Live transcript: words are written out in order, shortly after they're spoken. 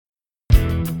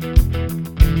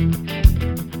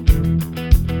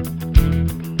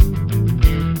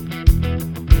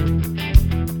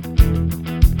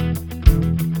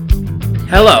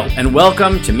Hello, and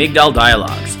welcome to Migdal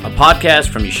Dialogues, a podcast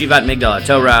from Yeshivat Migdal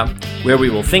HaTorah, where we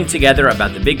will think together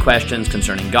about the big questions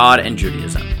concerning God and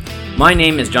Judaism. My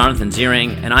name is Jonathan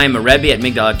Ziering, and I am a Rebbe at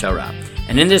Migdal HaTorah.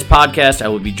 And in this podcast, I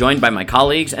will be joined by my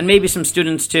colleagues and maybe some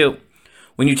students too.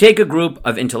 When you take a group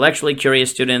of intellectually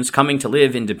curious students coming to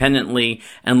live independently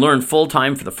and learn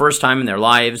full-time for the first time in their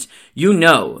lives, you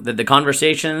know that the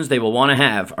conversations they will want to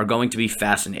have are going to be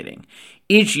fascinating.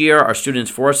 Each year, our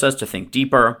students force us to think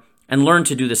deeper and learn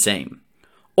to do the same.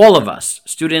 All of us,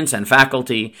 students and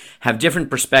faculty, have different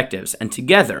perspectives, and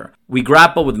together we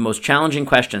grapple with the most challenging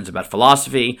questions about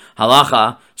philosophy,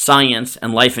 halacha, science,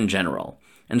 and life in general.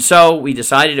 And so we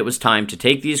decided it was time to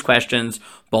take these questions,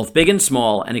 both big and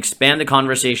small, and expand the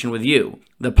conversation with you,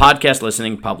 the podcast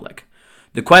listening public.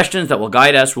 The questions that will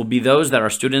guide us will be those that our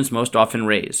students most often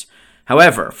raise.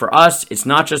 However, for us, it's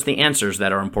not just the answers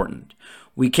that are important.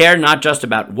 We care not just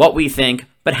about what we think,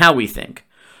 but how we think.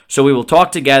 So we will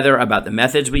talk together about the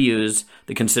methods we use,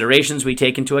 the considerations we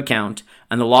take into account,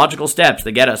 and the logical steps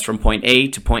that get us from point A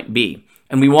to point B.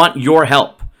 And we want your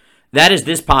help. That is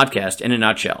this podcast in a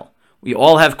nutshell. We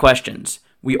all have questions.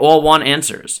 We all want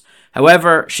answers.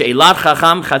 However, she'ilat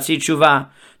chacham chatzi tshuva,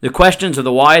 the questions of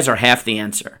the wise are half the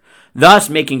answer. Thus,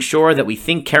 making sure that we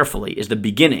think carefully is the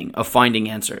beginning of finding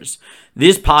answers.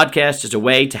 This podcast is a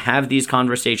way to have these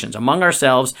conversations among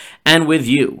ourselves and with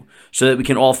you, so that we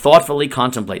can all thoughtfully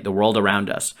contemplate the world around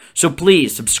us. So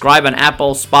please subscribe on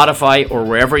Apple, Spotify, or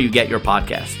wherever you get your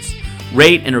podcasts.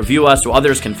 Rate and review us so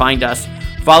others can find us.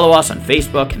 Follow us on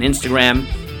Facebook and Instagram.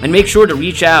 And make sure to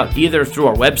reach out either through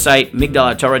our website,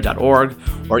 migdalhatorah.org,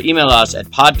 or email us at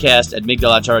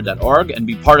podcast@migdalhatorah.org and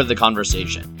be part of the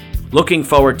conversation. Looking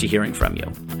forward to hearing from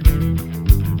you.